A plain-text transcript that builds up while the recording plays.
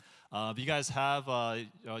If you guys have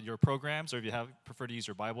your programs, or if you prefer to use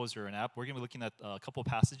your Bibles or an app, we're going to be looking at a couple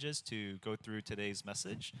passages to go through today's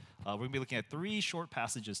message. We're going to be looking at three short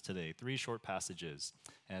passages today, and it's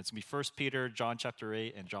going to be 1 Peter, John chapter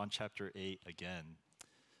 8, and John chapter 8 again.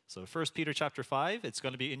 So 1 Peter chapter 5, it's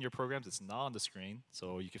going to be in your programs. It's not on the screen,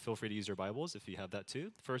 so you can feel free to use your Bibles if you have that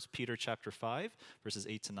too. 1 Peter chapter 5, verses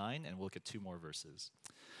 8 to 9, and we'll look at two more verses.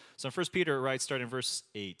 So in 1 Peter, it writes, starting in verse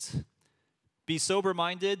 8, "Be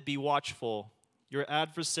sober-minded, be watchful. Your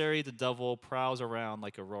adversary, the devil, prowls around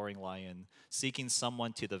like a roaring lion, seeking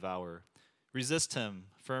someone to devour. Resist him,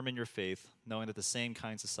 firm in your faith, knowing that the same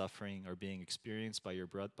kinds of suffering are being experienced by your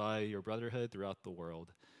brotherhood throughout the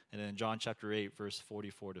world." And then in John chapter 8, verse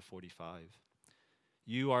 44 to 45,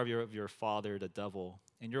 "You are of your father, the devil,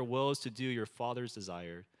 and your will is to do your father's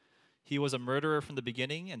desire. He was a murderer from the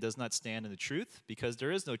beginning and does not stand in the truth, because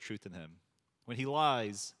there is no truth in him. When he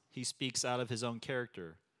lies, he speaks out of his own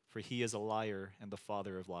character, for he is a liar and the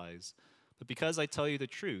father of lies. But because I tell you the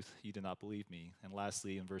truth, you do not believe me." And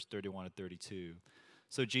lastly, in verse 31 and 32,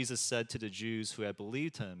 "So Jesus said to the Jews who had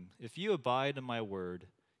believed him, 'If you abide in my word,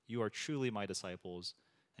 you are truly my disciples,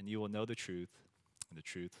 and you will know the truth, and the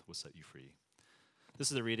truth will set you free.'"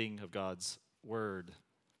 This is the reading of God's word.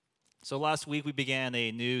 So last week we began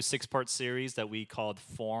a new 6-part series that we called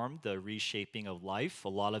Formed, the Reshaping of Life. A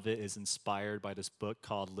lot of it is inspired by this book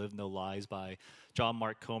called Live No Lies by John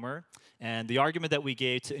Mark Comer. And the argument that we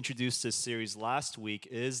gave to introduce this series last week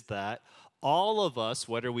is that all of us,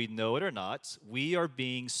 whether we know it or not, we are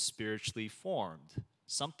being spiritually formed.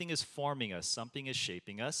 Something is forming us. Something is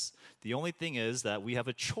shaping us. The only thing is that we have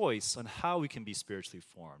a choice on how we can be spiritually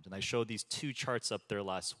formed. And I showed these two charts up there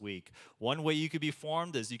last week. One way you could be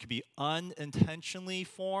formed is you could be unintentionally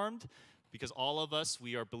formed, because all of us,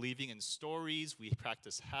 we are believing in stories, we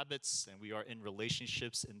practice habits, and we are in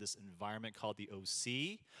relationships in this environment called the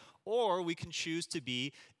OC. Or we can choose to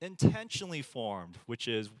be intentionally formed, which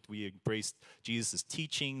is we embrace Jesus'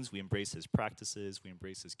 teachings, we embrace his practices, we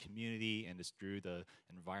embrace his community, and it's through the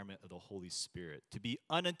environment of the Holy Spirit. To be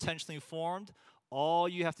unintentionally formed, all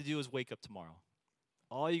you have to do is wake up tomorrow.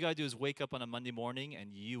 All you got to do is wake up on a Monday morning,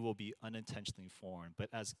 and you will be unintentionally formed.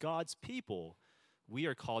 But as God's people, we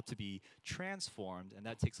are called to be transformed, and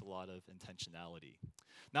that takes a lot of intentionality.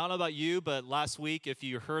 Now, I don't know about you, but last week, if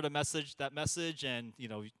you heard that message, and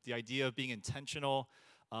the idea of being intentional,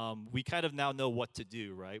 we kind of now know what to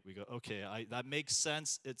do, right? We go, okay, that makes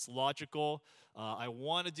sense. It's logical. I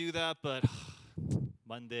want to do that, but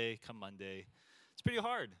Monday, it's pretty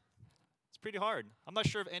hard. It's pretty hard. I'm not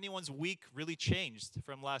sure if anyone's week really changed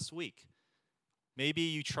from last week. Maybe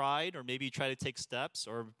you tried, or maybe you tried to take steps,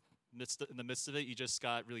 or in the midst of it, you just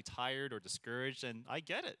got really tired or discouraged, and I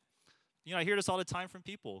get it. I hear this all the time from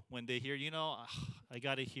people when they hear,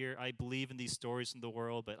 I believe in these stories from the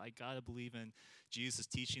world, but I got to believe in Jesus'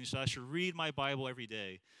 teaching, so I should read my Bible every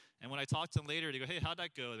day. And when I talk to them later, they go, "Hey, how'd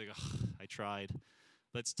that go?" They go, "I tried,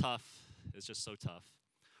 but it's tough. It's just so tough."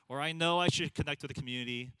 Or, "I know I should connect with the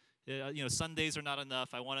community. Sundays are not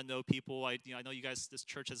enough. I want to know people. I know you guys, this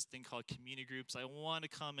church has a thing called community groups. I want to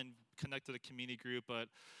come and connect with a community group, but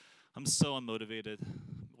I'm so unmotivated.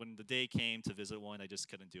 When the day came to visit one, I just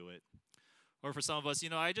couldn't do it." Or for some of us,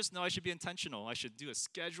 I just know I should be intentional. I should do a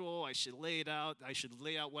schedule. I should lay it out. I should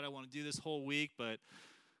lay out what I want to do this whole week, but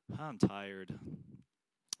I'm tired.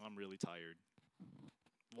 I'm really tired.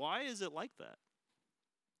 Why is it like that?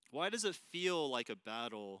 Why does it feel like a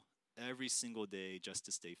battle every single day just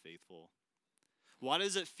to stay faithful? Why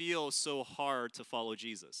does it feel so hard to follow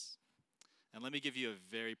Jesus? And let me give you a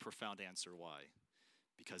very profound answer why.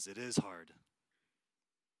 Because it is hard.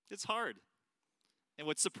 It's hard. And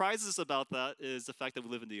what surprises us about that is the fact that we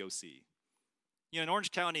live in the OC. In Orange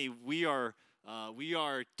County, we are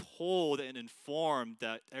told and informed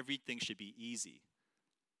that everything should be easy.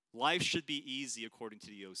 Life should be easy according to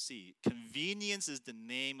the OC. Convenience is the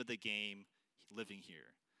name of the game living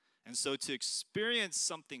here. And so to experience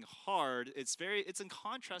something hard, it's in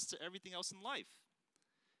contrast to everything else in life.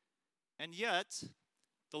 And yet,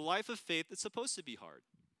 the life of faith is supposed to be hard.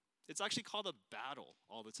 It's actually called a battle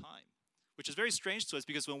all the time, which is very strange to us,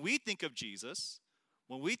 because when we think of Jesus,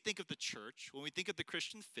 when we think of the church, when we think of the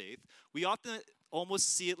Christian faith, we often almost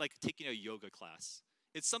see it like taking a yoga class.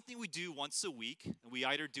 It's something we do once a week, and we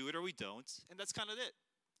either do it or we don't, and that's kind of it.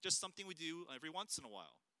 Just something we do every once in a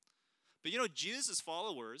while. But Jesus'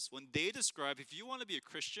 followers, when they describe, if you want to be a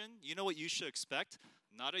Christian, you know what you should expect?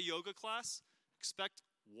 Not a yoga class. Expect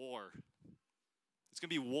war. It's going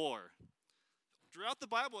to be war. Throughout the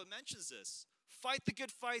Bible, it mentions this. Fight the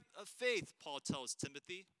good fight of faith, Paul tells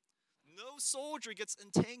Timothy. No soldier gets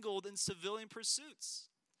entangled in civilian pursuits.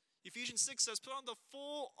 Ephesians 6 says, put on the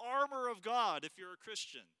full armor of God if you're a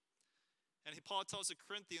Christian. And Paul tells the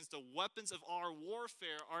Corinthians, the weapons of our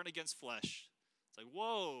warfare aren't against flesh. It's like,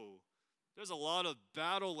 whoa, there's a lot of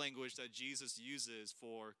battle language that Jesus uses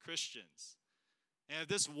for Christians. And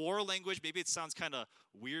this war language, maybe it sounds kind of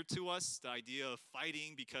weird to us, the idea of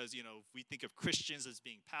fighting, because, we think of Christians as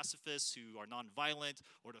being pacifists who are nonviolent,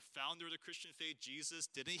 or the founder of the Christian faith, Jesus,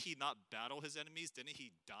 didn't he not battle his enemies? Didn't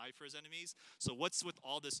he die for his enemies? So what's with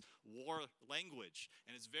all this war language?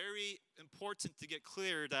 And it's very important to get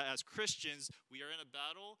clear that as Christians, we are in a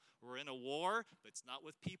battle, we're in a war, but it's not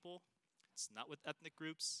with people. It's not with ethnic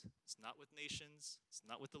groups. It's not with nations. It's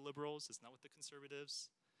not with the liberals. It's not with the conservatives.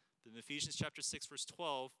 In Ephesians chapter 6, verse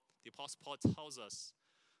 12, the Apostle Paul tells us,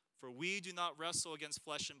 for we do not wrestle against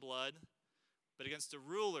flesh and blood, but against the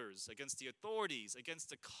rulers, against the authorities,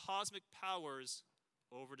 against the cosmic powers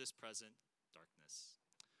over this present darkness.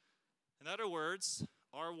 In other words,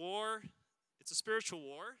 our war, it's a spiritual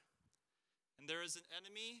war, and there is an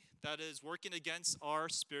enemy that is working against our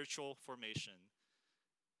spiritual formation.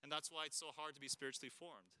 And that's why it's so hard to be spiritually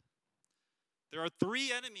formed. There are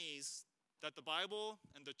three enemies that the Bible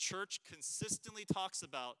and the church consistently talks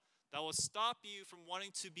about that will stop you from wanting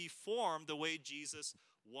to be formed the way Jesus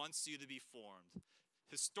wants you to be formed.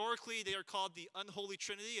 Historically, they are called the unholy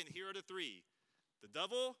trinity, and here are the three: the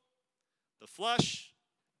devil, the flesh,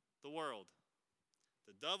 the world.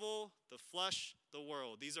 The devil, the flesh, the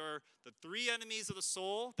world. These are the three enemies of the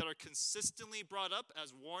soul that are consistently brought up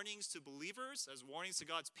as warnings to believers, as warnings to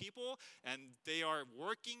God's people, and they are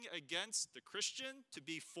working against the Christian to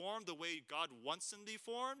be formed the way God wants them to be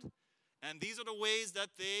formed. And these are the ways that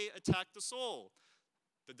they attack the soul.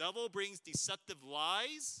 The devil brings deceptive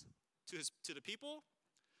lies to the people.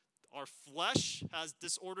 Our flesh has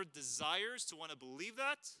disordered desires to want to believe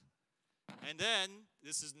that. And then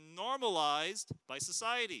this is normalized by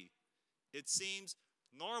society. It seems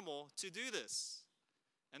normal to do this.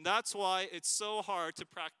 And that's why it's so hard to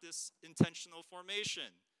practice intentional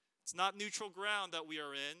formation. It's not neutral ground that we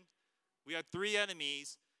are in. We have three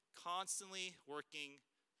enemies constantly working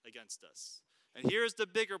against us. And here's the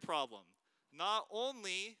bigger problem. Not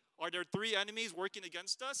only are there three enemies working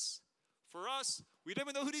against us, for us, we don't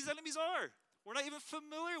even know who these enemies are. We're not even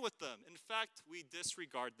familiar with them. In fact, we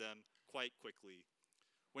disregard them quite quickly.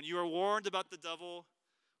 When you are warned about the devil,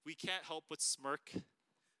 we can't help but smirk.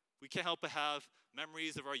 We can't help but have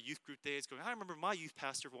memories of our youth group days going, I remember my youth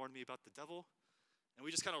pastor warned me about the devil. And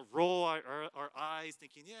we just kind of roll our eyes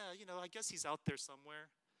thinking, yeah, I guess he's out there somewhere.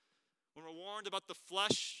 When we're warned about the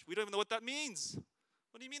flesh, we don't even know what that means.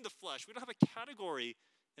 What do you mean the flesh? We don't have a category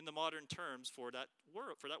in the modern terms for that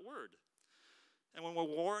word. And when we're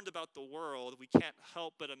warned about the world, we can't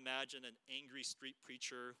help but imagine an angry street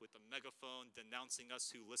preacher with a megaphone denouncing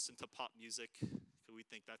us who listen to pop music, because we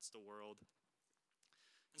think that's the world.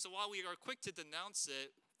 And so while we are quick to denounce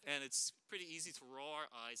it, and it's pretty easy to roll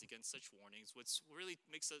our eyes against such warnings, what really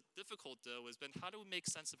makes it difficult, though, is then how do we make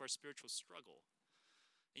sense of our spiritual struggle?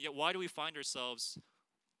 And yet, why do we find ourselves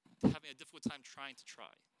having a difficult time trying to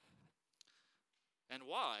try? And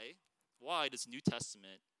why does the New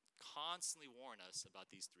Testament constantly warn us about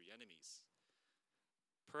these three enemies?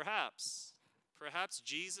 Perhaps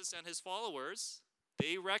Jesus and his followers,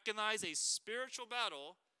 they recognize a spiritual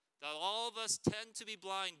battle that all of us tend to be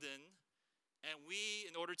blind in, and we,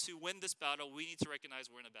 in order to win this battle, we need to recognize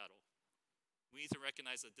we're in a battle. We need to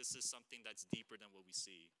recognize that this is something that's deeper than what we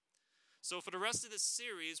see. So for the rest of this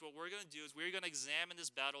series, what we're going to do is we're going to examine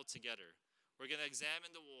this battle together. We're going to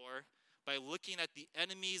examine the war by looking at the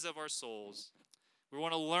enemies of our souls. We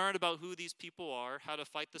want to learn about who these people are, how to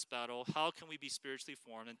fight this battle, how can we be spiritually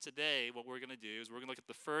formed. And today, what we're going to do is we're going to look at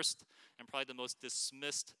the first and probably the most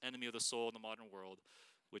dismissed enemy of the soul in the modern world,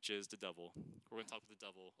 which is the devil. We're going to talk about the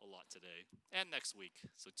devil a lot today and next week,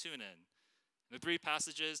 so tune in. The three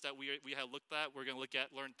passages that we have looked at, we're going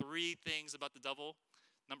to learn three things about the devil.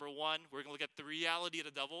 Number one, we're going to look at the reality of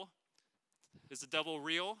the devil. Is the devil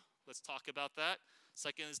real? Let's talk about that.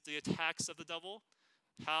 Second is the attacks of the devil.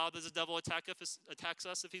 How does the devil attack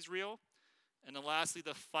us if he's real? And then lastly,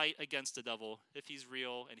 the fight against the devil. If he's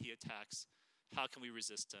real and he attacks, how can we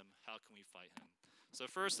resist him? How can we fight him? So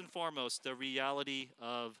first and foremost, the reality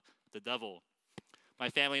of the devil. My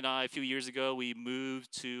family and I, a few years ago, we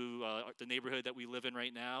moved to the neighborhood that we live in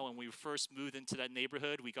right now. And when we first moved into that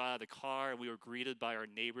neighborhood, we got out of the car and we were greeted by our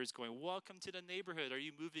neighbors going, welcome to the neighborhood. Are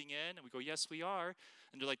you moving in? And we go, yes, we are.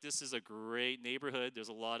 And they're like, this is a great neighborhood. There's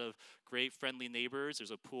a lot of great friendly neighbors. There's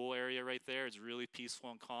a pool area right there. It's really peaceful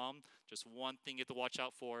and calm. Just one thing you have to watch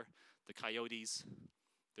out for, the coyotes.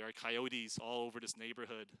 There are coyotes all over this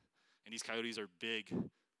neighborhood. And these coyotes are big.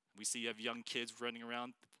 We see you have young kids running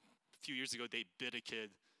around. few years ago, they bit a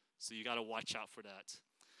kid. So you got to watch out for that.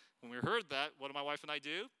 When we heard that, what did my wife and I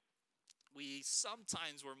do? We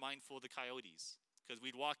sometimes were mindful of the coyotes because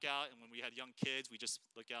we'd walk out, and when we had young kids, we just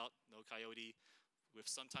look out, no coyote. If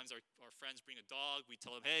sometimes our friends bring a dog, we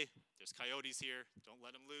tell them, hey, there's coyotes here, don't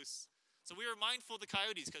let them loose. So we were mindful of the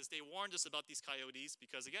coyotes because they warned us about these coyotes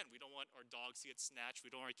because, again, we don't want our dogs to get snatched.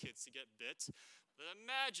 We don't want our kids to get bit. But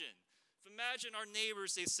imagine our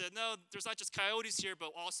neighbors, they said, no, there's not just coyotes here,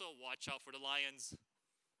 but also watch out for the lions.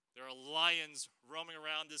 There are lions roaming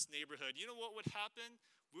around this neighborhood. You know what would happen?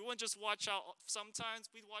 We wouldn't just watch out sometimes,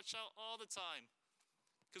 we'd watch out all the time.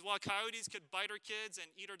 Because while coyotes could bite our kids and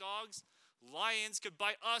eat our dogs, lions could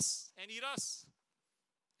bite us and eat us.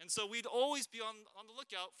 And so we'd always be on the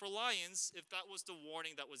lookout for lions if that was the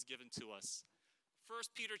warning that was given to us. 1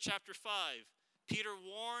 Peter chapter 5, Peter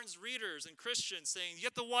warns readers and Christians saying, you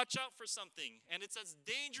have to watch out for something, and it's as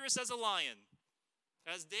dangerous as a lion,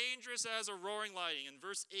 as dangerous as a roaring lion. In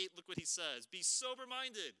verse 8, look what he says, be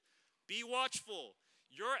sober-minded, be watchful.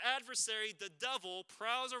 Your adversary, the devil,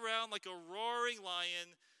 prowls around like a roaring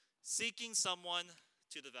lion, seeking someone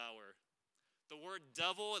to devour. The word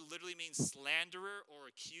devil, it literally means slanderer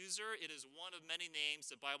or accuser. It is one of many names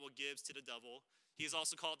the Bible gives to the devil. He is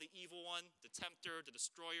also called the evil one, the tempter, the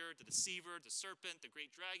destroyer, the deceiver, the serpent, the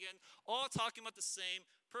great dragon, all talking about the same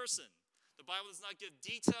person. The Bible does not give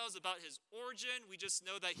details about his origin. We just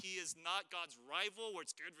know that he is not God's rival, where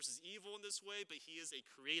it's good versus evil in this way, but he is a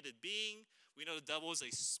created being. We know the devil is a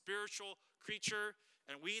spiritual creature,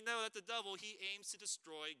 and we know that the devil, he aims to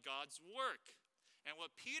destroy God's work. And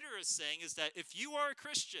what Peter is saying is that if you are a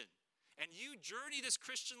Christian and you journey this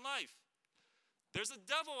Christian life, there's a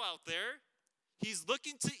devil out there. He's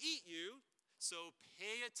looking to eat you, so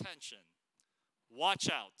pay attention. Watch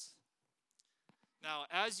out. Now,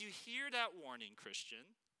 as you hear that warning, Christian,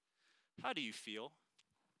 how do you feel?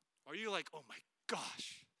 Are you like, oh my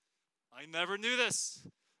gosh, I never knew this.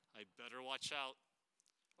 I better watch out.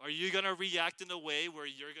 Are you going to react in a way where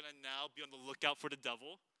you're going to now be on the lookout for the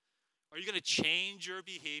devil? Are you going to change your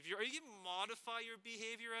behavior? Are you going to modify your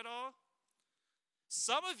behavior at all?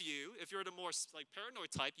 Some of you, if you're the more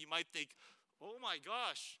paranoid type, you might think, oh my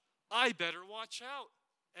gosh, I better watch out.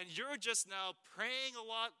 And you're just now praying a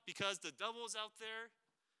lot because the devil's out there.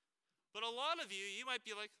 But a lot of you, you might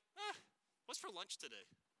be like, what's for lunch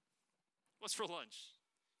today? What's for lunch?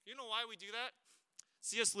 You know why we do that?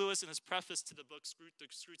 C.S. Lewis, in his preface to the book, The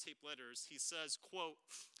Screwtape Letters, he says, quote,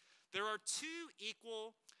 there are two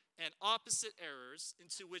equal and opposite errors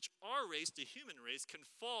into which our race, the human race, can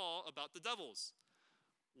fall about the devils.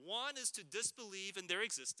 One is to disbelieve in their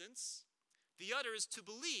existence. The other is to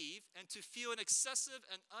believe and to feel an excessive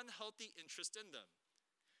and unhealthy interest in them.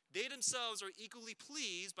 They themselves are equally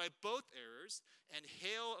pleased by both errors and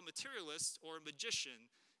hail a materialist or a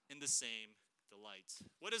magician in the same delight.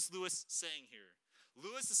 What is Lewis saying here?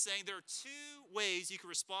 Lewis is saying there are two ways you can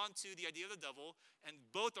respond to the idea of the devil, and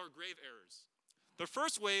both are grave errors. The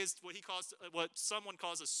first way is what someone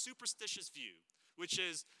calls a superstitious view, which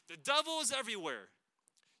is the devil is everywhere.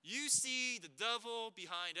 You see the devil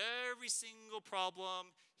behind every single problem.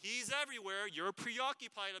 He's everywhere. You're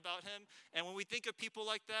preoccupied about him. And when we think of people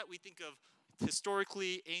like that, we think of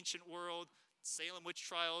historically ancient world, Salem witch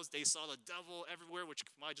trials. They saw the devil everywhere, which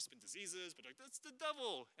might have just been diseases, but that's the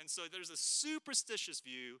devil. And so there's a superstitious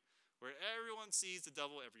view where everyone sees the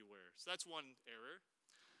devil everywhere. So that's one error.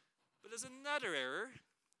 But there's another error,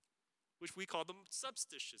 which we call the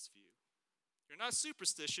substitious view. You're not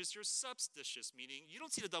superstitious, you're substitious, meaning you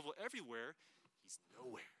don't see the devil everywhere. He's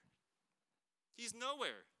nowhere. He's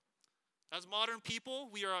nowhere. As modern people,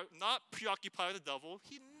 we are not preoccupied with the devil.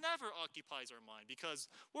 He never occupies our mind because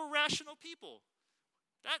we're rational people.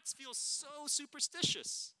 That feels so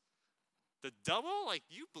superstitious. The devil? Like,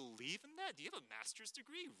 you believe in that? Do you have a master's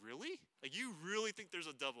degree? Really? Like, you really think there's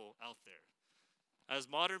a devil out there? As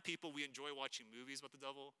modern people, we enjoy watching movies about the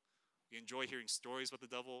devil. We enjoy hearing stories about the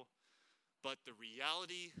devil. But the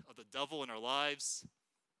reality of the devil in our lives,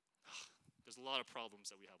 there's a lot of problems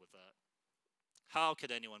that we have with that. How could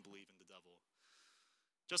anyone believe in the devil?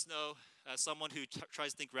 Just know, as someone who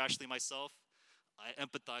tries to think rationally myself, I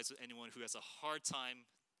empathize with anyone who has a hard time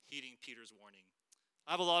heeding Peter's warning.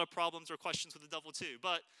 I have a lot of problems or questions with the devil too,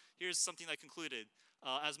 but here's something I concluded.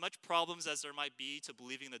 As much problems as there might be to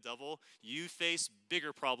believing in the devil, you face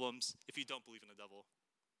bigger problems if you don't believe in the devil.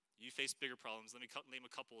 You face bigger problems. Let me name a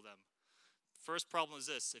couple of them. First problem is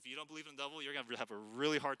this. If you don't believe in the devil, you're going to have a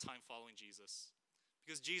really hard time following Jesus.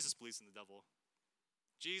 Because Jesus believes in the devil.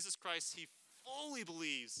 Jesus Christ, he fully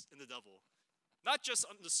believes in the devil. Not just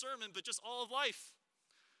on the sermon, but just all of life.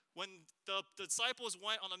 When the disciples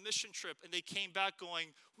went on a mission trip and they came back going,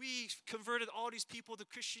 we converted all these people to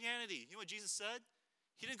Christianity. You know what Jesus said?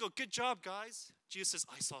 He didn't go, good job, guys. Jesus says,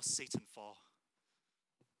 I saw Satan fall.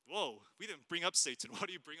 Whoa, we didn't bring up Satan. Why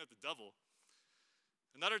do you bring up the devil?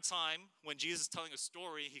 Another time, when Jesus is telling a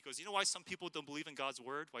story, he goes, you know why some people don't believe in God's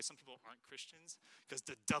word? Why some people aren't Christians? Because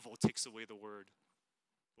the devil takes away the word.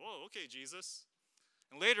 Whoa, okay, Jesus.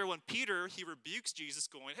 And later, when Peter, he rebukes Jesus,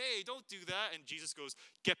 going, hey, don't do that. And Jesus goes,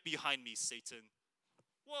 get behind me, Satan.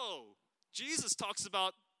 Whoa, Jesus talks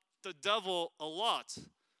about the devil a lot.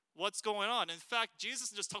 What's going on? In fact, Jesus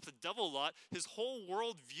doesn't just talk to the devil a lot. His whole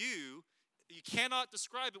worldview, you cannot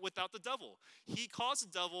describe it without the devil. He calls the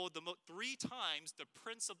devil 3 times the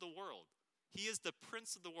prince of the world. He is the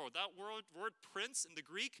prince of the world. That word prince in the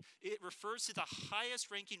Greek, it refers to the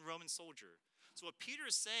highest ranking Roman soldier. So what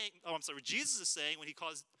Jesus is saying when he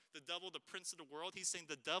calls the devil the prince of the world, he's saying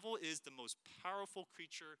the devil is the most powerful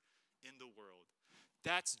creature in the world.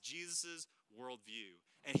 That's Jesus' worldview.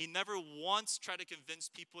 And he never once tried to convince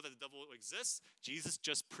people that the devil exists. Jesus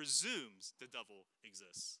just presumes the devil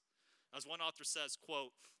exists. As one author says,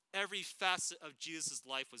 quote, every facet of Jesus'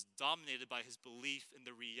 life was dominated by his belief in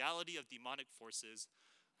the reality of demonic forces.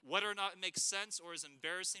 Whether or not it makes sense or is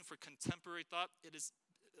embarrassing for contemporary thought, it is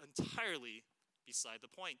entirely beside the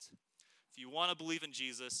point. If you want to believe in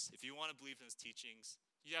Jesus, if you want to believe in his teachings,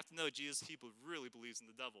 you have to know Jesus, he really believes in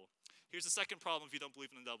the devil. Here's the second problem if you don't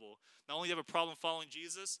believe in the devil. Not only do you have a problem following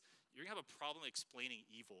Jesus, you're going to have a problem explaining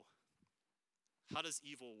evil. How does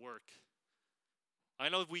evil work? I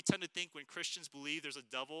know we tend to think when Christians believe there's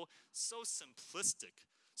a devil, so simplistic,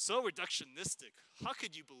 so reductionistic. How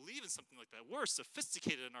could you believe in something like that? We're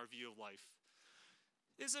sophisticated in our view of life.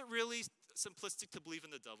 Is it really simplistic to believe in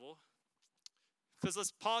the devil? Because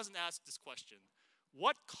let's pause and ask this question.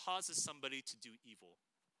 What causes somebody to do evil?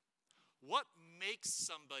 What makes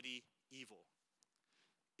somebody evil?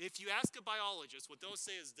 If you ask a biologist, what they'll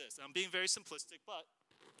say is this. And I'm being very simplistic, but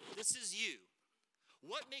this is you.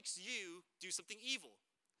 What makes you do something evil?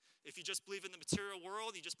 If you just believe in the material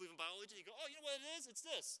world, you just believe in biology, you go, oh, you know what it is? It's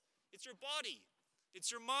this. It's your body. It's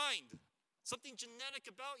your mind. Something genetic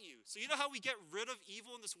about you. So you know how we get rid of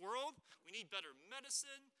evil in this world? We need better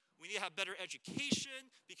medicine. We need to have better education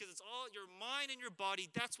because it's all your mind and your body.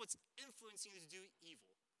 That's what's influencing you to do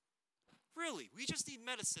evil. Really, we just need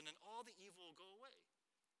medicine and all the evil will go away.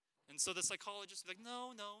 And so the psychologist will be like,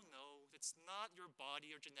 no. It's not your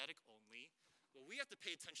body or genetic only. What we have to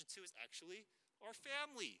pay attention to is actually our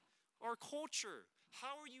family, our culture.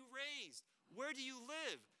 How are you raised? Where do you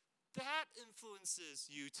live? That influences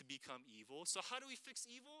you to become evil. So how do we fix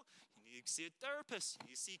evil? You need to see a therapist.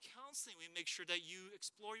 You need to see counseling. We make sure that you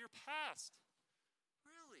explore your past.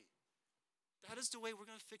 Really? That is the way we're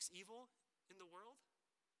going to fix evil in the world?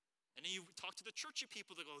 And then you talk to the churchy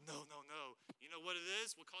people that go, no. You know what it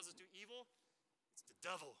is? What causes us to do evil? It's the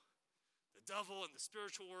devil. The devil and the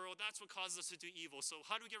spiritual world, that's what causes us to do evil. So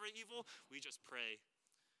how do we get rid of evil? We just pray.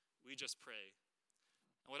 We just pray.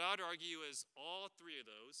 And what I would argue is all 3 of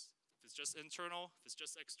those, if it's just internal, if it's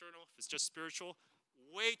just external, if it's just spiritual,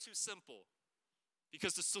 way too simple.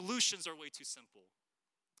 Because the solutions are way too simple.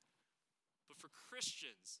 But for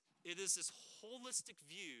Christians, it is this holistic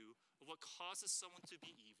view of what causes someone to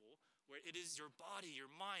be evil, where it is your body, your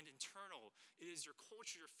mind, internal. It is your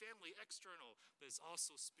culture, your family, external, but it's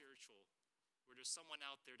also spiritual, where there's someone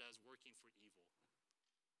out there that is working for evil.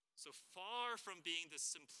 So far from being this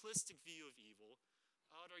simplistic view of evil,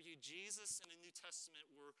 I would argue Jesus and the New Testament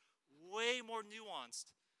were way more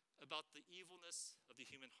nuanced about the evilness of the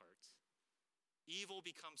human heart. Evil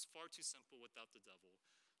becomes far too simple without the devil.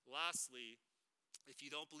 Lastly, if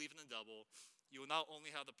you don't believe in the devil, you will not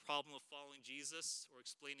only have the problem of following Jesus or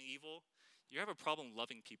explaining evil, you have a problem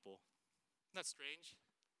loving people. Isn't that strange?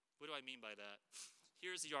 What do I mean by that?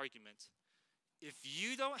 Here's the argument. If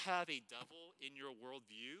you don't have a devil in your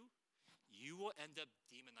worldview, you will end up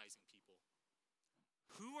demonizing people.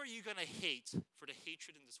 Who are you going to hate for the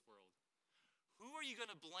hatred in this world? Who are you going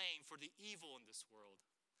to blame for the evil in this world?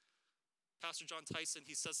 Pastor John Tyson,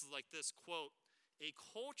 he says it like this, quote, a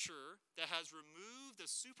culture that has removed the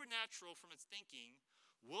supernatural from its thinking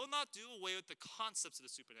will not do away with the concepts of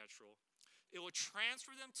the supernatural. It will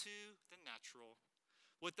transfer them to the natural.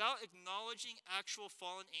 Without acknowledging actual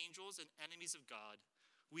fallen angels and enemies of God,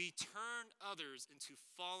 we turn others into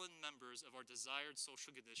fallen members of our desired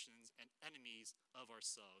social conditions and enemies of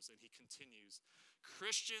ourselves. And he continues,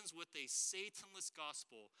 Christians with a Satanless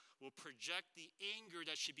gospel will project the anger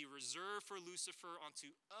that should be reserved for Lucifer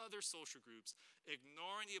onto other social groups,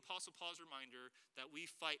 ignoring the Apostle Paul's reminder that we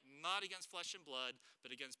fight not against flesh and blood,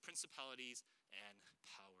 but against principalities and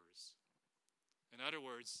powers. In other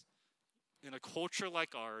words, in a culture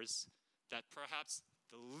like ours, that perhaps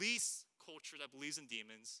the least culture that believes in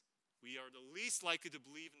demons, we are the least likely to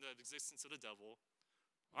believe in the existence of the devil,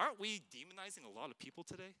 aren't we demonizing a lot of people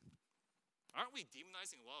today? Aren't we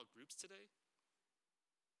demonizing a lot of groups today?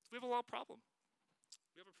 We have a lot of problem.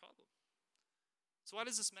 We have a problem. So why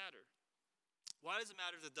does this matter? Why does it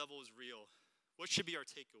matter if the devil is real? What should be our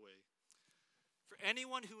takeaway? For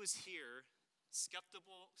anyone who is here,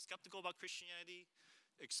 skeptical about Christianity,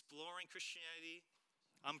 exploring Christianity,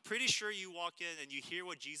 I'm pretty sure you walk in and you hear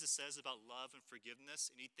what Jesus says about love and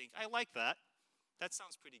forgiveness, and you think, I like that. That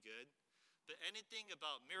sounds pretty good. But anything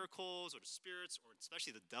about miracles or the spirits, or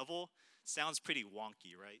especially the devil, sounds pretty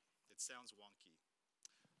wonky, right? It sounds wonky.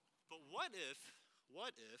 But what if,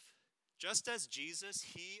 just as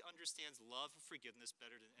Jesus, he understands love and forgiveness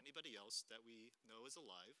better than anybody else that we know is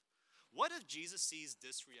alive, what if Jesus sees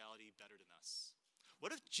this reality better than us?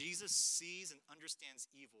 What if Jesus sees and understands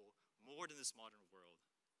evil more than this modern world?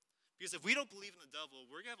 Because if we don't believe in the devil,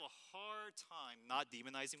 we're going to have a hard time not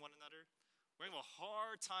demonizing one another. We're going to have a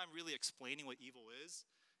hard time really explaining what evil is.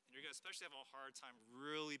 And you're going to especially have a hard time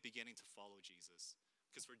really beginning to follow Jesus.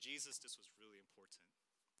 Because for Jesus, this was really important.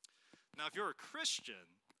 Now, if you're a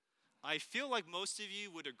Christian, I feel like most of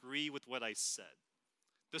you would agree with what I said.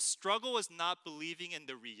 The struggle is not believing in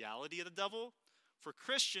the reality of the devil. For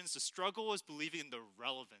Christians, the struggle is believing in the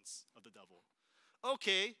relevance of the devil.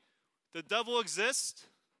 Okay, the devil exists,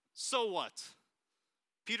 so what?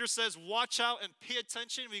 Peter says, watch out and pay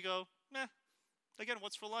attention. We go, meh, again,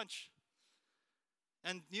 what's for lunch?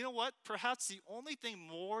 And you know what? Perhaps the only thing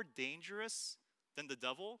more dangerous than the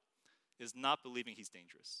devil is not believing he's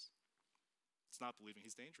dangerous. It's not believing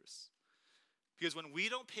he's dangerous. Because when we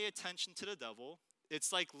don't pay attention to the devil,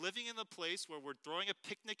 it's like living in a place where we're throwing a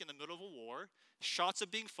picnic in the middle of a war, shots are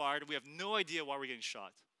being fired, and we have no idea why we're getting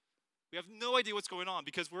shot. We have no idea what's going on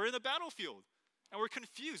because we're in a battlefield, and we're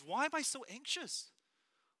confused. Why am I so anxious?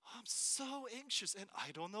 I'm so anxious, and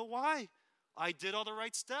I don't know why. I did all the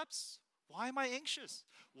right steps. Why am I anxious?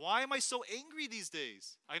 Why am I so angry these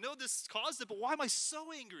days? I know this caused it, but why am I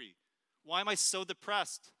so angry? Why am I so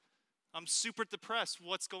depressed? I'm super depressed.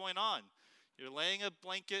 What's going on? You're laying a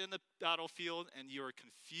blanket in the battlefield and you're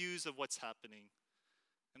confused of what's happening.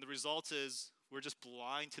 And the result is we're just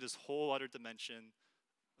blind to this whole other dimension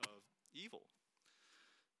of evil.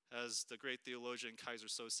 As the great theologian Kaiser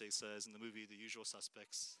Sose says in the movie The Usual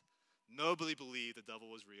Suspects, nobody believed the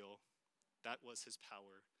devil was real. That was his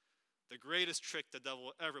power. The greatest trick the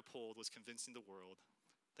devil ever pulled was convincing the world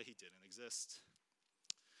that he didn't exist.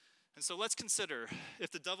 And so let's consider,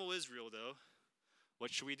 if the devil is real though,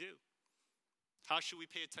 what should we do? How should we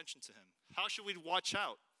pay attention to him? How should we watch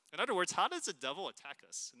out? In other words, how does the devil attack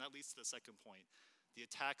us? And that leads to the second point, the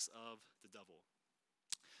attacks of the devil.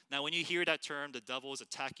 Now, when you hear that term, the devil is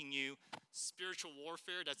attacking you, spiritual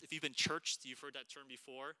warfare, that's, if you've been churched, you've heard that term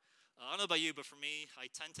before. I don't know about you, but for me, I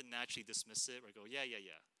tend to naturally dismiss it or go, yeah.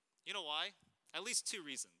 You know why? At least two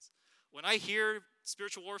reasons. When I hear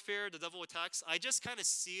spiritual warfare, the devil attacks, I just kind of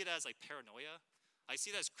see it as like paranoia. I see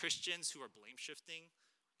it as Christians who are blame shifting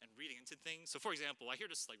and reading into things. So for example, I hear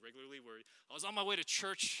this like regularly where I was on my way to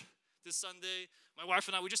church this Sunday. My wife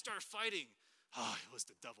and I, we just started fighting. Oh, it was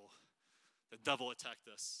the devil. The devil attacked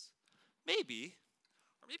us. Maybe,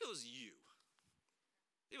 or maybe it was you.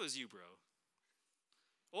 It was you, bro.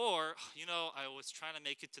 Or, I was trying to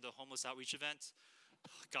make it to the homeless outreach event.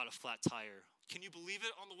 Got a flat tire. Can you believe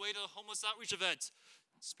it? On the way to the homeless outreach event.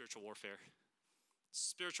 Spiritual warfare.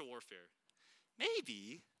 Spiritual warfare.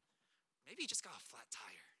 Maybe you just got a flat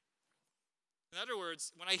tire. In other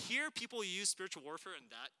words, when I hear people use spiritual warfare in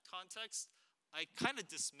that context, I kind of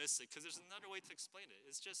dismiss it because there's another way to explain it.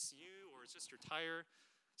 It's just you or it's just your tire.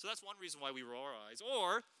 So that's one reason why we roll our eyes.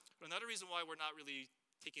 Or another reason why we're not really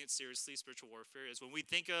taking it seriously, spiritual warfare, is when we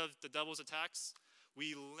think of the devil's attacks,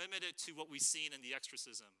 we limit it to what we've seen in The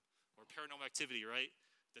Exorcism or Paranormal Activity, right?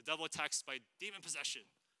 The devil attacks by demon possession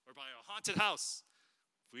or by a haunted house.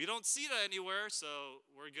 We don't see that anywhere, so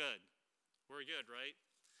we're good. We're good, right?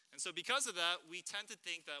 And so because of that, we tend to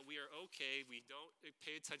think that we are okay. We don't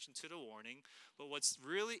pay attention to the warning. But what's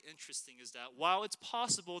really interesting is that while it's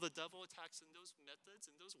possible the devil attacks in those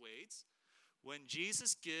methods, in those ways, when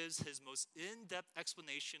Jesus gives his most in-depth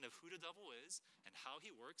explanation of who the devil is and how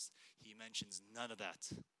he works, he mentions none of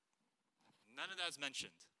that. None of that is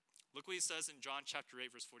mentioned. Look what he says in John chapter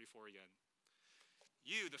 8, verse 44 again.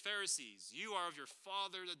 You, the Pharisees, you are of your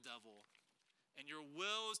father the devil, and your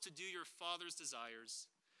will is to do your father's desires.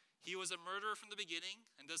 He was a murderer from the beginning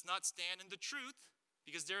and does not stand in the truth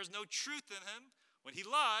because there is no truth in him. When he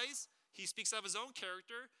lies, he speaks of his own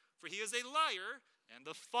character, for he is a liar and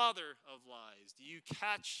the father of lies. Do you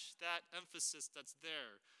catch that emphasis that's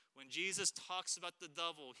there? When Jesus talks about the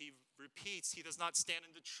devil, he repeats, he does not stand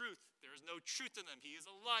in the truth. There is no truth in him. He is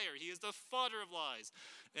a liar. He is the father of lies.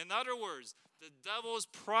 In other words, the devil's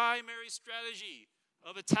primary strategy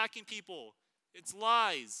of attacking people, it's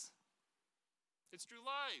lies. It's through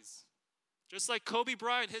lies. Just like Kobe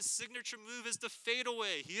Bryant, his signature move is the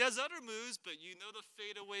fadeaway. He has other moves, but you know the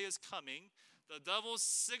fadeaway is coming. The devil's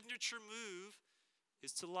signature move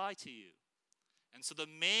is to lie to you. And so the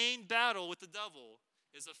main battle with the devil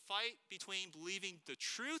is a fight between believing the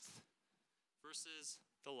truth versus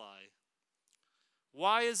the lie.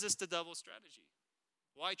 Why is this the devil's strategy?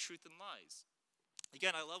 Why truth and lies?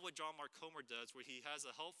 Again, I love what John Mark Comer does, where he has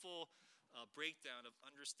a helpful breakdown of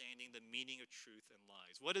understanding the meaning of truth and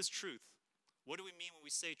lies. What is truth? What do we mean when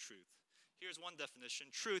we say truth? Here's one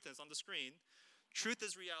definition. Truth, and it's on the screen. Truth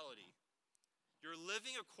is reality. You're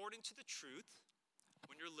living according to the truth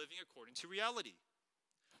when you're living according to reality.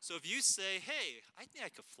 So if you say, hey, I think I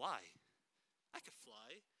could fly,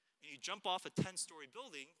 and you jump off a 10-story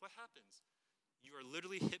building, what happens? You are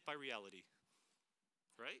literally hit by reality,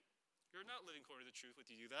 right? You're not living according to the truth when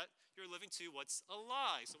you do that. You're living to what's a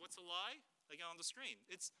lie. So what's a lie? Again, on the screen.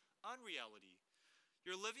 It's unreality.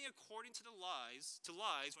 You're living according to lies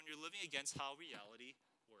when you're living against how reality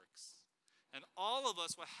works. And all of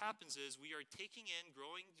us, what happens is we are taking in,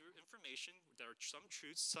 growing through information. There are some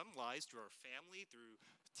truths, some lies through our family, through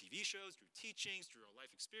TV shows, through teachings, through our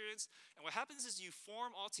life experience. And what happens is you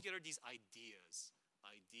form all together these ideas.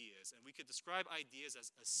 And we could describe ideas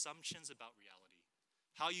as assumptions about reality.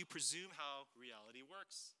 How you presume how reality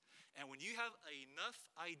works. And when you have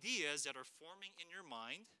enough ideas that are forming in your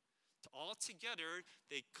mind, all together,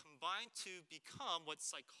 they combine to become what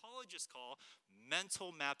psychologists call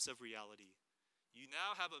mental maps of reality. You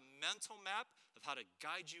now have a mental map of how to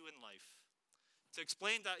guide you in life. To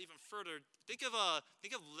explain that even further, think of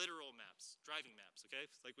literal maps, driving maps,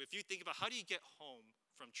 okay? Like if you think about how do you get home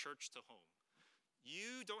from church to home,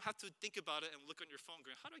 you don't have to think about it and look on your phone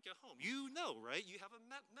going, how do I get home? You know, right? You have a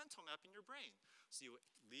mental map in your brain. So you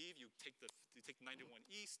leave, you take 91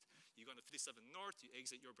 East, you go to 57 North, you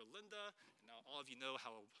exit Yorba Linda, and now all of you know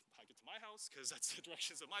how I get to my house because that's the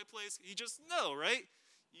directions of my place. You just know, right?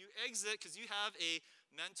 You exit because you have a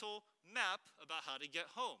mental map about how to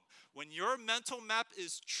get home. When your mental map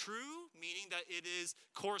is true, meaning that it is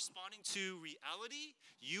corresponding to reality,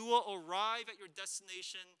 you will arrive at your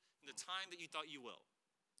destination in the time that you thought you will.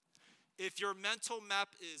 If your mental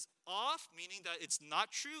map is off, meaning that it's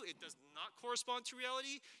not true, it does not correspond to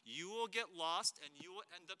reality, you will get lost and you will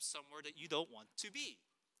end up somewhere that you don't want to be.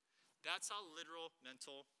 That's how literal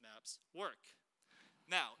mental maps work.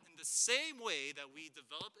 Now, in the same way that we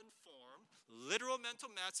develop and form literal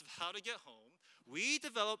mental maps of how to get home, we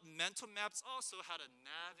develop mental maps also how to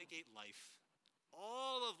navigate life.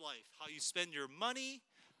 All of life, how you spend your money,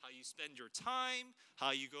 how you spend your time, how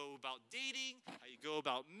you go about dating, how you go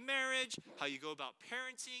about marriage, how you go about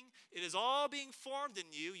parenting. It is all being formed in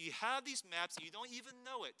you. You have these maps and you don't even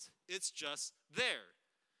know it. It's just there.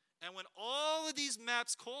 And when all of these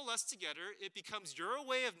maps coalesce together, it becomes your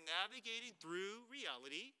way of navigating through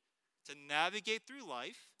reality, to navigate through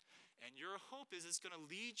life. And your hope is it's going to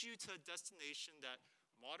lead you to a destination that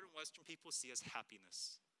modern Western people see as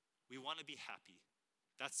happiness. We want to be happy.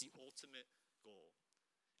 That's the ultimate goal.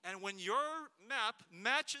 And when your map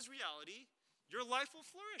matches reality, your life will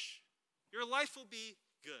flourish. Your life will be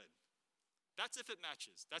good. That's if it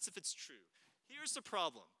matches. That's if it's true. Here's the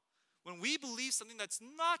problem. When we believe something that's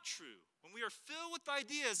not true, when we are filled with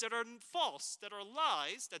ideas that are false, that are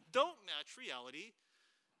lies, that don't match reality,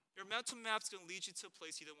 your mental map's going to lead you to a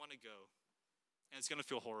place you don't want to go. And it's going to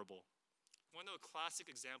feel horrible. You want to know a classic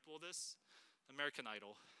example of this? American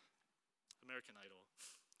Idol. American Idol.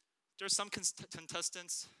 There's some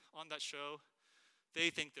contestants on that show. They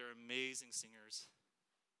think they're amazing singers.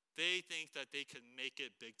 They think that they can make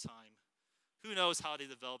it big time. Who knows how they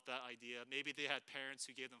developed that idea? Maybe they had parents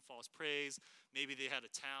who gave them false praise. Maybe they had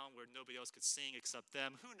a town where nobody else could sing except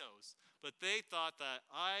them. Who knows? But they thought that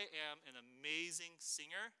I am an amazing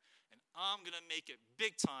singer, and I'm going to make it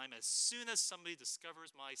big time as soon as somebody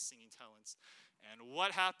discovers my singing talents. And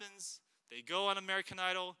what happens? They go on American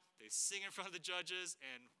Idol, they sing in front of the judges,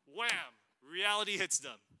 and wham! Reality hits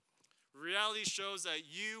them. Reality shows that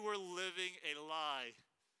you were living a lie.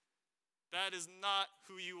 That is not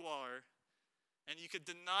who you are. And you could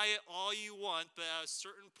deny it all you want, but at a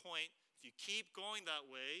certain point, if you keep going that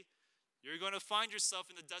way, you're going to find yourself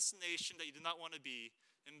in a destination that you do not want to be.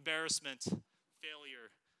 Embarrassment, failure,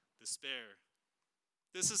 despair.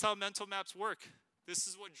 This is how mental maps work. This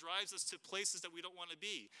is what drives us to places that we don't want to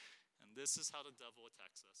be. And And this is how the devil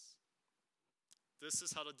attacks us. This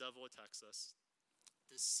is how the devil attacks us.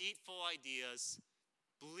 Deceitful ideas,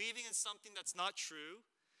 believing in something that's not true.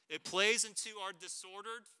 It plays into our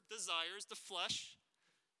disordered desires, the flesh,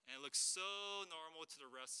 and it looks so normal to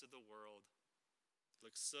the rest of the world. It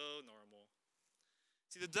looks so normal.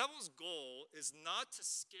 See, the devil's goal is not to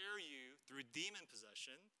scare you through demon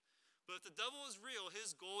possession, but if the devil is real,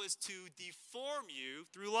 his goal is to deform you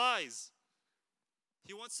through lies.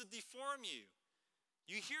 He wants to deform you.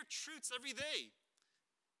 You hear truths every day,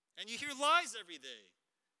 and you hear lies every day,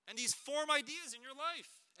 and these form ideas in your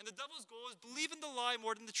life. And the devil's goal is believe in the lie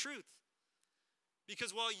more than the truth. Because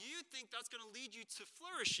while you think that's going to lead you to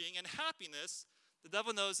flourishing and happiness, the devil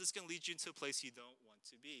knows it's going to lead you into a place you don't want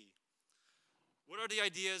to be. What are the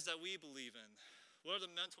ideas that we believe in? What are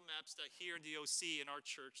the mental maps that here in the OC in our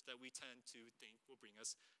church that we tend to think will bring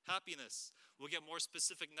us happiness? We'll get more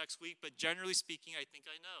specific next week, but generally speaking, I think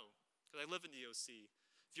I know, because I live in the OC.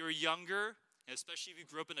 If you're younger, and especially if you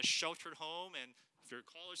grew up in a sheltered home, and if you're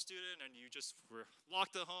a college student and you just were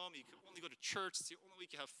locked at home, you can only go to church, it's the only way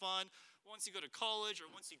you can have fun. Once you go to college or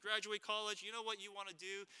once you graduate college, you know what you want to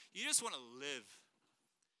do? You just want to live.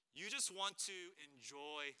 You just want to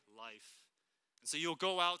enjoy life. And so you'll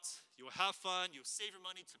go out, you'll have fun, you'll save your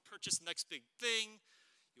money to purchase the next big thing,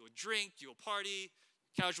 you'll drink, you'll party,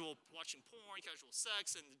 casual watching porn, casual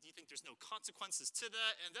sex, and you think there's no consequences to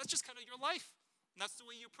that, and that's just kind of your life. And that's the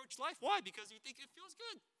way you approach life. Why? Because you think it feels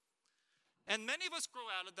good. And many of us grow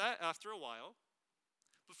out of that after a while.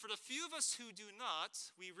 But for the few of us who do not,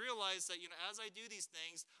 we realize that, as I do these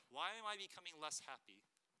things, why am I becoming less happy?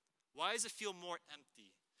 Why does it feel more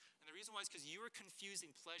empty? And the reason why is because you were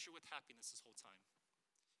confusing pleasure with happiness this whole time.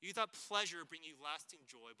 You thought pleasure would bring you lasting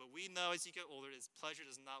joy, but we know as you get older, pleasure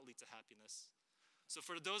does not lead to happiness. So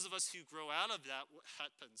for those of us who grow out of that, what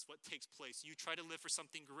happens? What takes place? You try to live for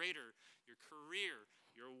something greater, your career,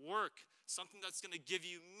 your work, something that's going to give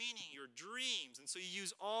you meaning, your dreams. And so you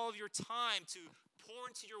use all of your time to pour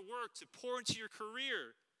into your work, to pour into your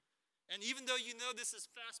career. And even though you know this is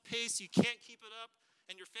fast-paced, you can't keep it up,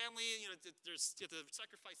 and your family, you have to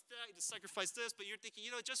sacrifice that, you have to sacrifice this, but you're thinking,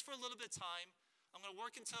 just for a little bit of time, I'm going to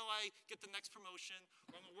work until I get the next promotion,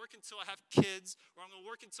 or I'm going to work until I have kids, or I'm going to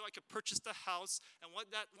work until I can purchase the house. And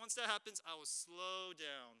once that happens, I will slow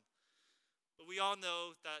down. But we all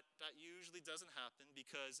know that usually doesn't happen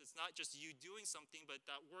because it's not just you doing something, but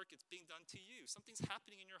that work is being done to you. Something's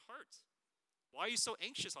happening in your heart. Why are you so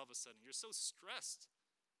anxious all of a sudden? You're so stressed.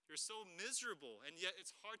 You're so miserable, and yet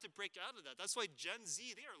it's hard to break out of that. That's why Gen Z,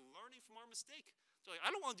 they are learning from our mistake. They're like,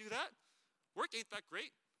 I don't want to do that. Work ain't that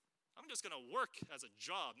great. I'm just going to work as a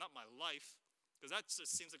job, not my life, because that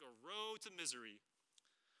just seems like a road to misery.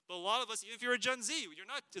 But a lot of us, even if you're a Gen Z, it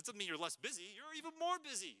doesn't mean you're less busy. You're even more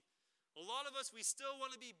busy. A lot of us, we still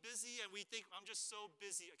want to be busy, and we think, I'm just so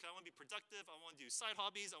busy. Okay, I want to be productive. I want to do side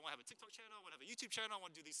hobbies. I want to have a TikTok channel. I want to have a YouTube channel. I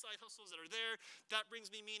want to do these side hustles that are there. That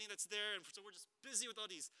brings me meaning that's there. And so we're just busy with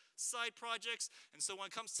all these side projects. And so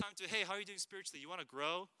when it comes time to, hey, how are you doing spiritually? You want to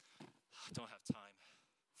grow? I don't have time.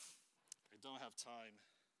 I don't have time.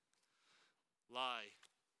 Lie,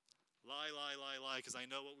 because I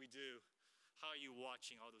know what we do. How are you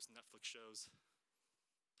watching all those Netflix shows?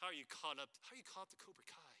 How are you caught up? How are you caught up to Cobra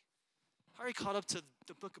Kai? How are you caught up to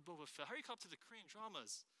the Book of Boba Fett? How are you caught up to the Korean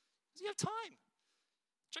dramas? Because you have time.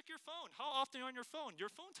 Check your phone. How often are you on your phone? Your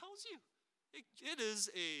phone tells you. It is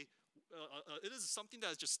something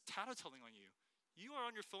that is just tattletelling on you. You are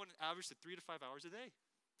on your phone an average of 3 to 5 hours a day.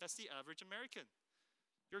 That's the average American.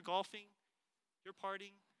 You're golfing, you're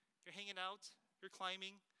partying, you're hanging out, you're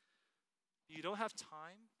climbing. You don't have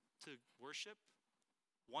time to worship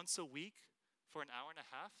once a week for an hour and a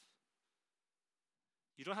half.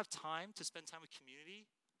 You don't have time to spend time with community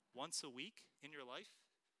once a week in your life.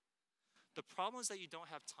 The problem is that you don't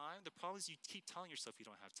have time. The problem is you keep telling yourself you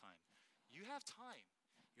don't have time. You have time.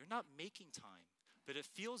 You're not making time. But it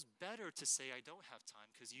feels better to say I don't have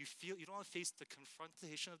time because you don't want to face the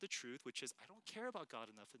confrontation of the truth, which is I don't care about God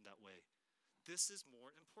enough in that way. This is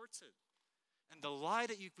more important. And the lie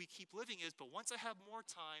that we keep living is, but once I have more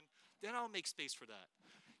time, then I'll make space for that.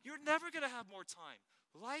 You're never going to have more time.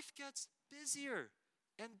 Life gets busier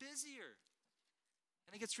and busier.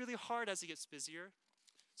 And it gets really hard as it gets busier.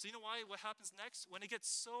 So you know why? What happens next? When it gets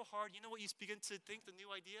so hard, you know what you begin to think, the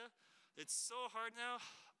new idea? It's so hard now.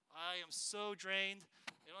 I am so drained.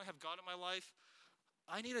 I don't have God in my life.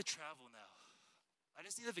 I need to travel now. I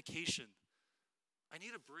just need a vacation. I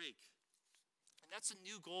need a break. And that's a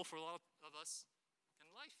new goal for a lot of us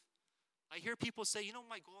in life. I hear people say, you know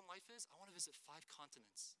what my goal in life is? I want to visit 5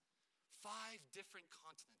 continents. 5 different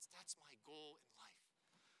continents. That's my goal in life.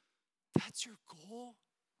 That's your goal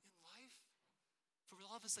in life? For a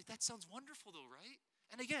lot of us, like, that sounds wonderful though, right?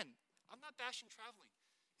 And again, I'm not bashing traveling.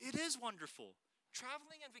 It is wonderful.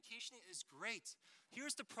 Traveling and vacationing is great.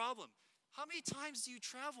 Here's the problem. How many times do you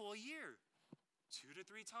travel a year? 2 to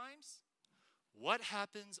 3 times? What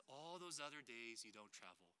happens all those other days you don't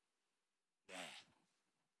travel? Nah.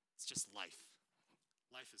 It's just life.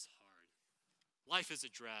 Life is hard. Life is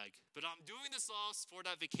a drag. But I'm doing this all for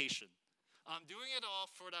that vacation. I'm doing it all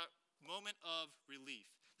for that moment of relief.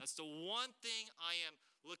 That's the one thing I am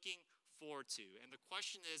looking forward to. And the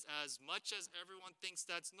question is, as much as everyone thinks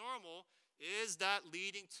that's normal, is that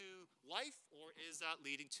leading to life or is that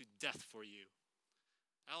leading to death for you?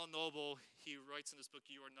 Alan Noble, he writes in this book,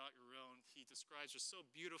 You Are Not Your Own, he describes just so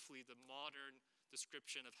beautifully the modern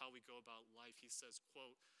description of how we go about life. He says,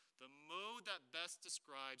 quote, "The mode that best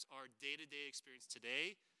describes our day-to-day experience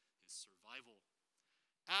today is survival.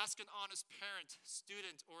 Ask an honest parent,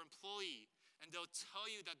 student, or employee, and they'll tell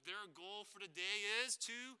you that their goal for the day is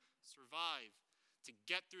to survive, to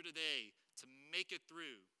get through the day, to make it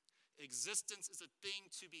through. Existence is a thing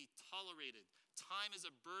to be tolerated. Time is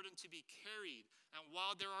a burden to be carried. And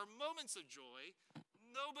while there are moments of joy,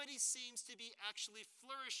 nobody seems to be actually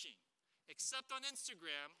flourishing, except on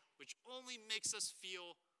Instagram, which only makes us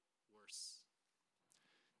feel worse."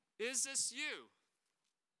 Is this you?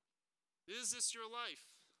 Is this your life?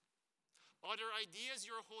 Are there ideas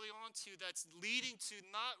you're holding on to that's leading to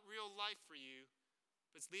not real life for you,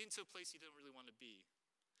 but it's leading to a place you didn't really want to be?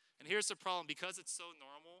 And here's the problem. Because it's so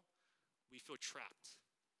normal, we feel trapped.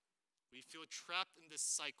 We feel trapped in this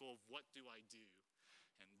cycle of what do I do?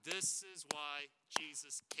 And this is why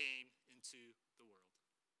Jesus came into the world.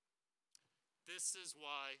 This is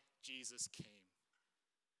why Jesus came.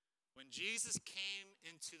 When Jesus came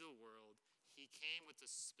into the world, he came with a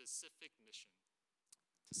specific mission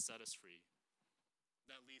to set us free.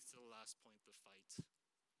 That leads to the last point, the fight.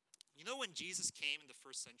 You know, when Jesus came in the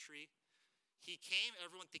first century, he came,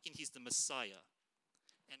 everyone thinking he's the Messiah.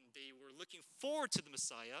 And they were looking forward to the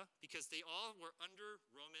Messiah because they all were under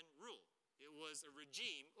Roman rule. It was a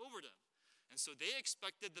regime over them. And so they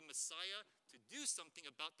expected the Messiah to do something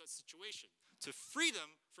about that situation, to free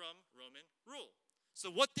them from Roman rule. So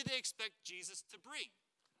what did they expect Jesus to bring?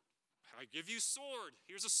 I give you sword.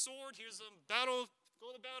 Here's a sword. Here's a battle.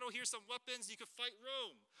 Go to battle. Here's some weapons. You can fight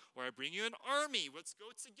Rome. Or I bring you an army. Let's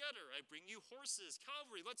go together. I bring you horses,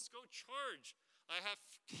 cavalry. Let's go charge. I have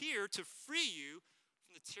here to free you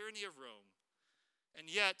from the tyranny of Rome. And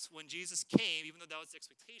yet, when Jesus came, even though that was the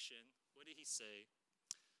expectation, what did he say?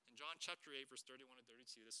 In John chapter 8, verse 31 and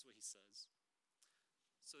 32, this is what he says.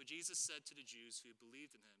 "So Jesus said to the Jews who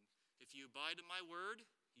believed in him, 'If you abide in my word,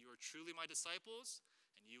 you are truly my disciples,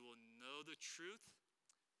 and you will know the truth,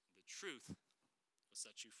 and the truth will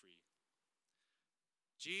set you free.'"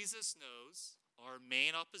 Jesus knows our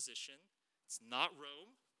main opposition. It's not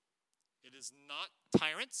Rome. It is not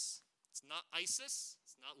tyrants. It's not ISIS.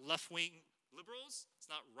 It's not left-wing liberals. It's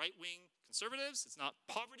not right-wing conservatives. It's not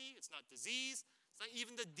poverty. It's not disease. It's not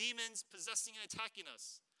even the demons possessing and attacking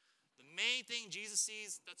us. The main thing Jesus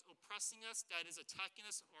sees that's oppressing us, that is attacking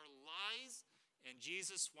us, are lies, and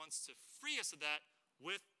Jesus wants to free us of that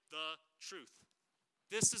with the truth.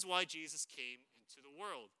 This is why Jesus came into the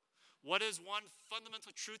world. What is one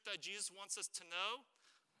fundamental truth that Jesus wants us to know?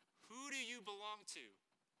 Who do you belong to?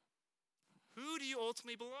 Who do you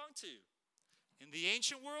ultimately belong to? In the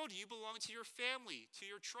ancient world, you belong to your family, to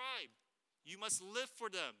your tribe. You must live for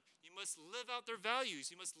them. You must live out their values.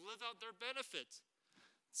 You must live out their benefit.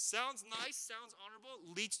 Sounds nice, sounds honorable,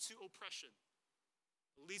 leads to oppression.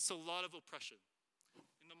 It leads to a lot of oppression.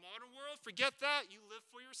 In the modern world, forget that. You live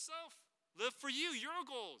for yourself. Live for you, your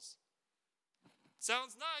goals.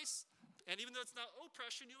 Sounds nice, and even though it's not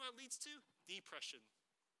oppression, you know what it leads to? Depression.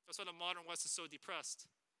 That's why the modern West is so depressed.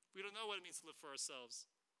 We don't know what it means to live for ourselves.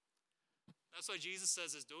 That's why Jesus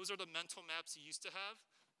says, those are the mental maps you used to have.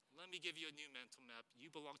 Let me give you a new mental map. You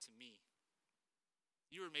belong to me.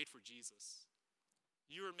 You were made for Jesus.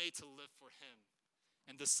 You were made to live for him.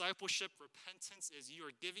 And discipleship, repentance, is you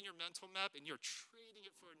are giving your mental map and you're trading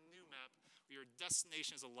it for a new map where your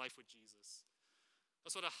destination is a life with Jesus.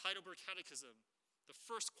 That's what a Heidelberg Catechism, the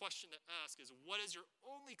first question to ask is, what is your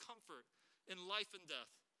only comfort in life and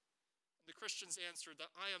death? And the Christians answered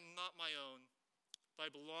that I am not my own, but I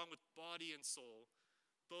belong with body and soul,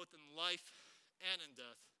 both in life and in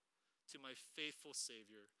death, to my faithful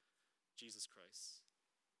Savior, Jesus Christ.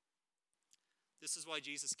 This is why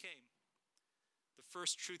Jesus came. The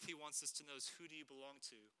first truth he wants us to know is, who do you belong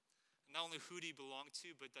to? And not only who do you belong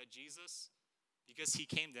to, but that Jesus, because he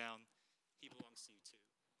came down, he belongs to you too.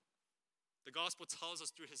 The gospel tells us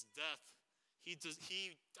through his death, he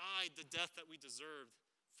died the death that we deserved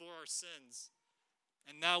for our sins.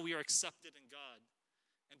 And now we are accepted in God.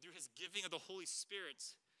 And through his giving of the Holy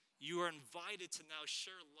Spirit, you are invited to now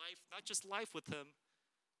share life, not just life with him,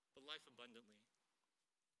 but life abundantly.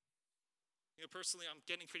 Personally, I'm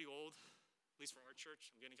getting pretty old, at least for our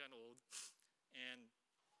church. I'm getting kind of old. And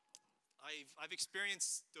I've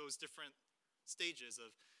experienced those different stages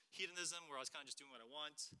of hedonism where I was kind of just doing what I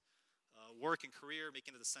want, work and career,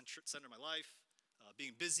 making it the center of my life,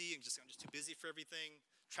 being busy and I'm just too busy for everything,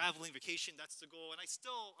 traveling, vacation, that's the goal. And I'm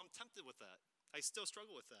tempted with that. I still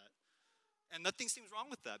struggle with that. And nothing seems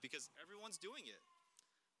wrong with that because everyone's doing it.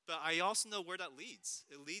 But I also know where that leads.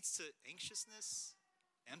 It leads to anxiousness,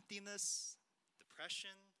 emptiness,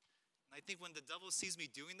 depression. And I think when the devil sees me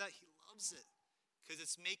doing that, he loves it. Because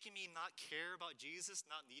it's making me not care about Jesus,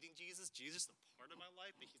 not needing Jesus. Jesus is a part of my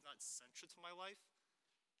life, but he's not central to my life.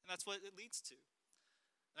 And that's what it leads to.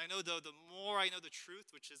 And I know, though, the more I know the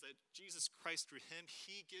truth, which is that Jesus Christ, through him,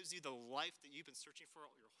 he gives you the life that you've been searching for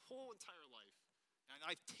your whole entire life. And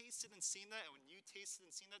I've tasted and seen that, and when you tasted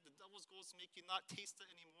and seen that, the devil's goal is to make you not taste it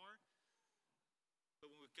anymore.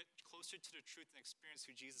 But when we get closer to the truth and experience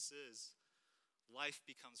who Jesus is, life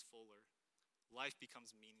becomes fuller. Life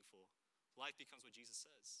becomes meaningful. Life becomes what Jesus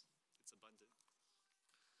says. It's abundant.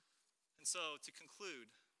 And so, to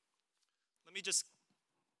conclude, let me just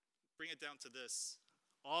bring it down to this.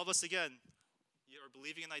 All of us, again, you are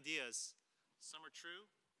believing in ideas. Some are true,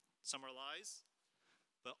 some are lies.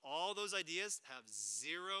 But all those ideas have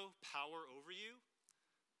zero power over you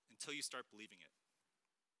until you start believing it.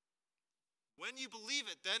 When you believe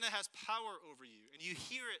it, then it has power over you, and you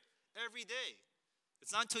hear it every day.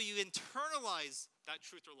 It's not until you internalize that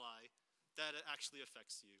truth or lie that it actually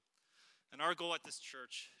affects you. And our goal at this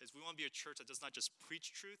church is we want to be a church that does not just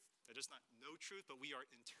preach truth, that does not know truth, but we are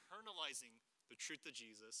internalizing the truth of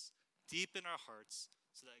Jesus deep in our hearts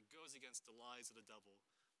so that it goes against the lies of the devil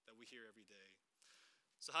that we hear every day.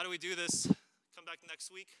 So how do we do this? Come back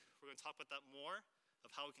next week. We're going to talk about that more,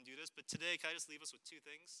 of how we can do this. But today, can I just leave us with two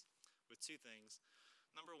things?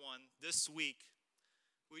 Number one, this week,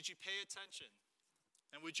 would you pay attention?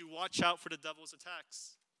 And would you watch out for the devil's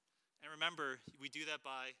attacks? And remember, we do that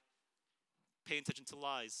by paying attention to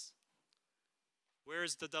lies. Where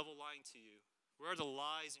is the devil lying to you? Where are the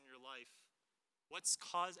lies in your life?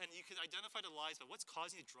 And you can identify the lies, but what's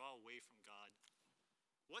causing you to draw away from God?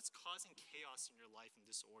 What's causing chaos in your life and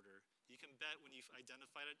disorder? You can bet when you've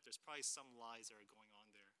identified it, there's probably some lies that are going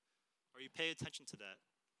on there. Are you paying attention to that?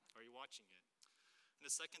 Are you watching it? And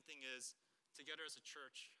the second thing is, together as a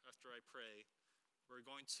church, after I pray, we're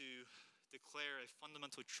going to declare a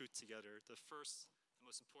fundamental truth together, the first and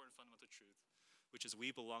most important fundamental truth, which is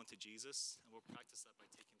we belong to Jesus, and we'll practice that by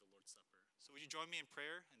taking the Lord's Supper. So would you join me in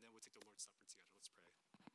prayer, and then we'll take the Lord's Supper.